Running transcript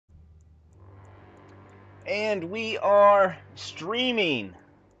And we are streaming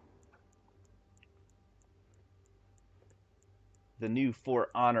the new For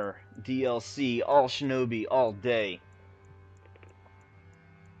Honor DLC, all Shinobi, all day.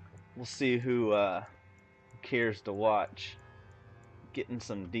 We'll see who cares to watch. Getting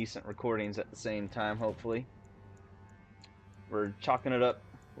some decent recordings at the same time, hopefully. We're chalking it up.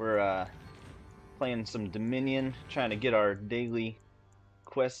 We're playing some Minion, trying to get our daily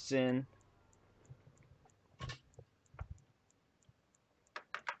quests in.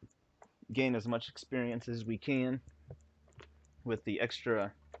 Gain as much experience as we can with the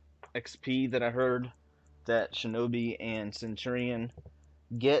extra XP that I heard that Shinobi and Centurion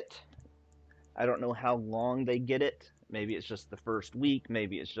get. I don't know how long they get it. Maybe it's just the first week.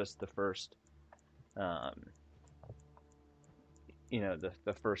 Maybe it's just the first, the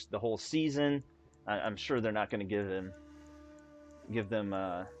whole season. I'm sure they're not going to give them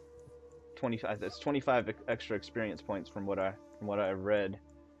 25. It's 25 extra experience points from what I read.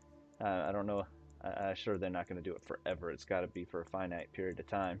 I don't know. I'm sure they're not going to do it forever. It's got to be for a finite period of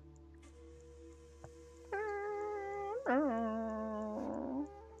time.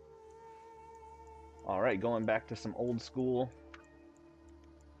 Alright, going back to some old school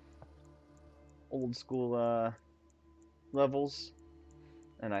levels.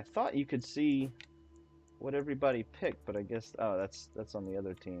 And I thought you could see what everybody picked, but I guess, oh, that's on the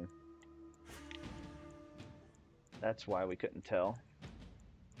other team. That's why we couldn't tell.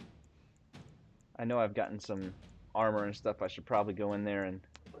 I know I've gotten some armor and stuff. I should probably go in there and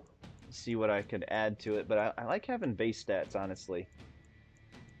see what I could add to it, but I like having base stats, honestly.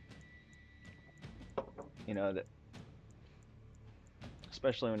 You know, that,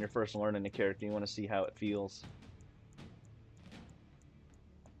 especially when you're first learning a character, you want to see how it feels.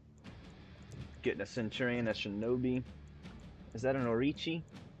 Getting a centurion, a shinobi. Is that an Orichi?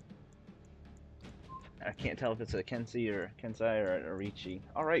 I can't tell if it's a Kensei or an Orichi.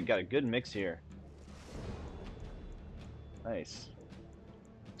 Alright, got a good mix here. Nice.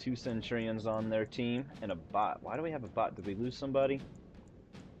 2 centurions on their team and a bot. Why do we have a bot? Did we lose somebody?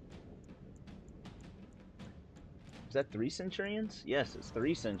 Is that 3 centurions? Yes, it's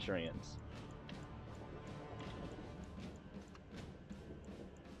 3 centurions.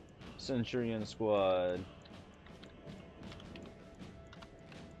 Centurion squad.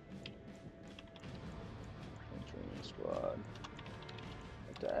 Centurion squad.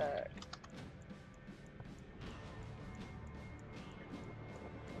 Attack.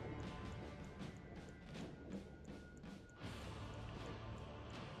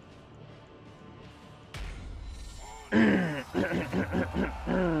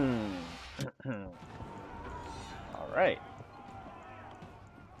 All right.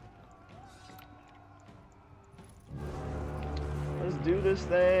 Let's do this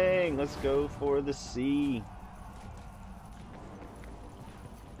thing. Let's go for the C.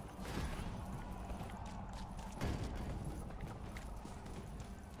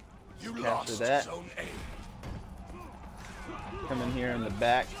 Capture that. Come in here in the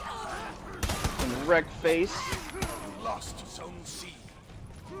back and wreck face.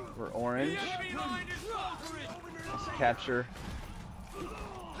 We're orange. Let's capture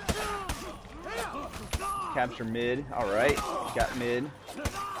mid. Alright, got mid.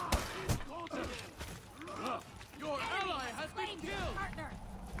 Let's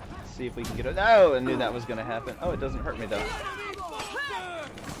see if we can get it. No, I knew that was gonna happen. Oh, it doesn't hurt me though.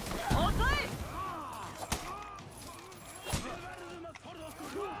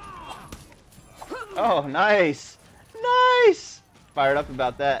 Oh, nice! Nice! Fired up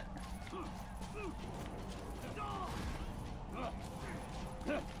about that.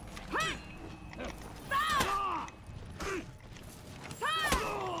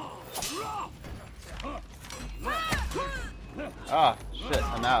 Ah, shit,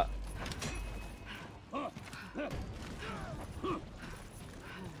 I'm out.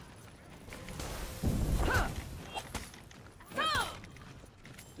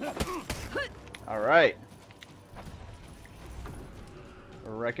 Alright.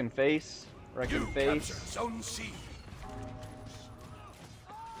 Wrecking face. Wrecking face. Zone C.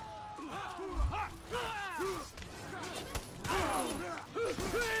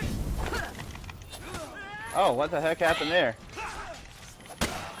 Oh, what the heck happened there?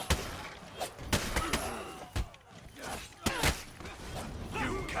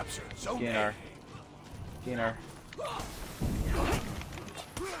 You captured zone Gain our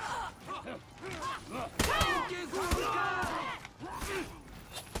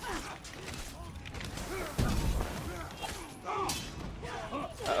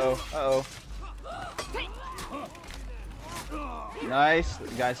Uh-oh. Nice. The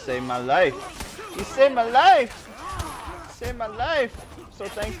guy saved my life. You saved my life! Saved my life! I'm so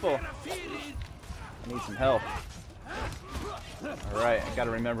thankful. I need some help. Alright, I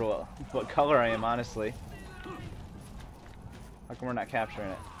gotta remember what color I am, honestly. How come we're not capturing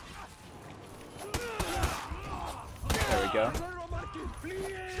it? There we go.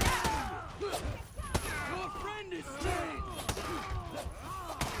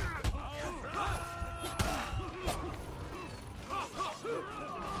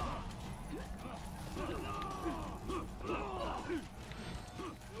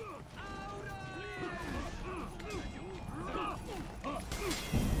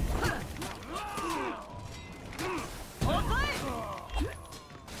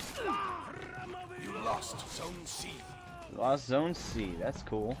 Zone C. Lost Zone C. That's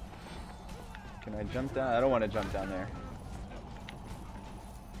cool. Can I jump down? I don't want to jump down there.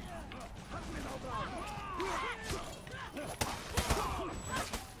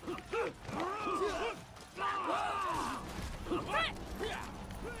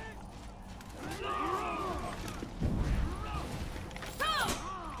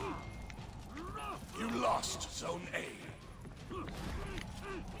 You lost Zone A.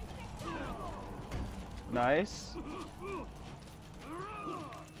 Nice.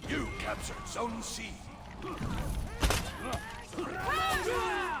 You captured Zone C.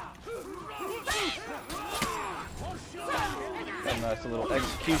 Got a nice little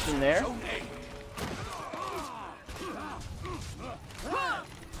execution there. Zone A.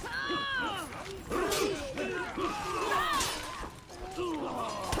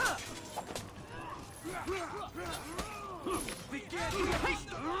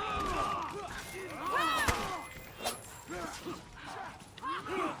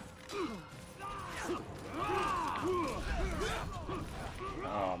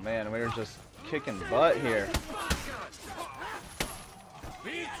 Oh man, we were just kicking butt here.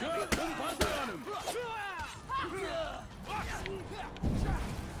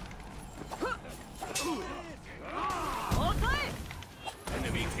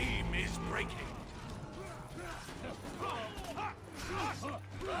 Enemy team is breaking.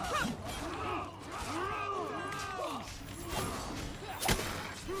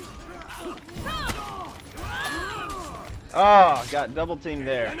 Oh, got double teamed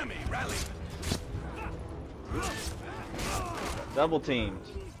there. Enemy rally. Double teamed.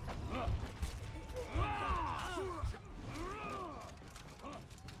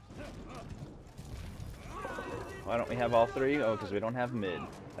 Why don't we have all three? Oh, because we don't have mid.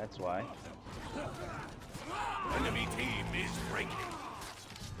 That's why. Enemy team is breaking.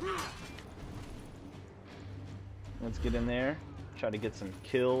 Let's get in there. Try to get some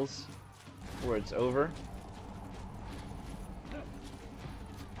kills before it's over.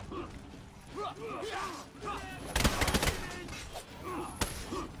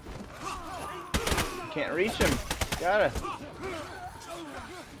 Can't reach him. Gotta.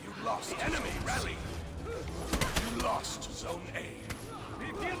 You lost. Enemy rally. You lost Zone A.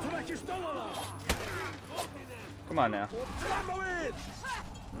 Come on now.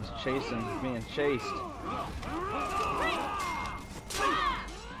 He's chasing, being chased.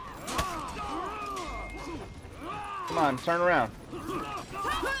 Come on, turn around.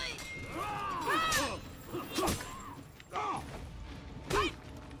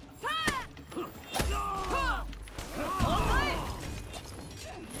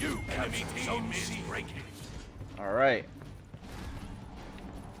 You enemy team is breaking. All right.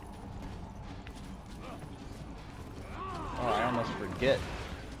 Oh, I almost forget.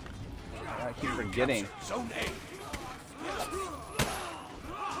 I keep forgetting. Zone A.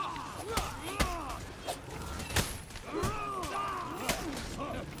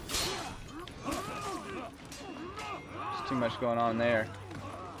 There's too much going on there.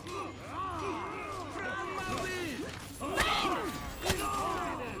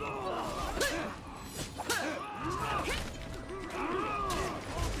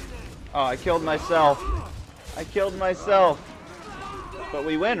 Oh, I killed myself. I killed myself. But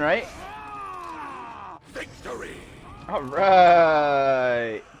we win, right? Victory. All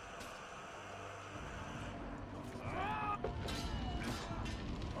right.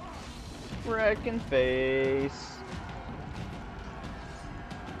 Frickin' face.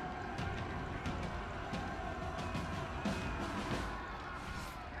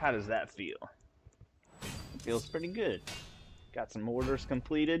 How does that feel? It feels pretty good. Got some orders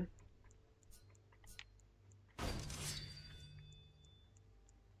completed.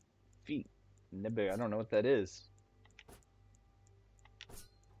 Feet. I don't know what that is.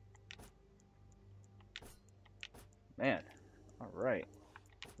 Man. Alright.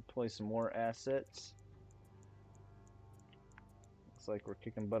 Deploy some more assets. Looks like we're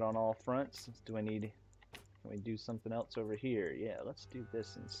kicking butt on all fronts. Do I need... Can we do something else over here? Yeah, let's do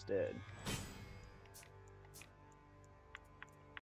this instead.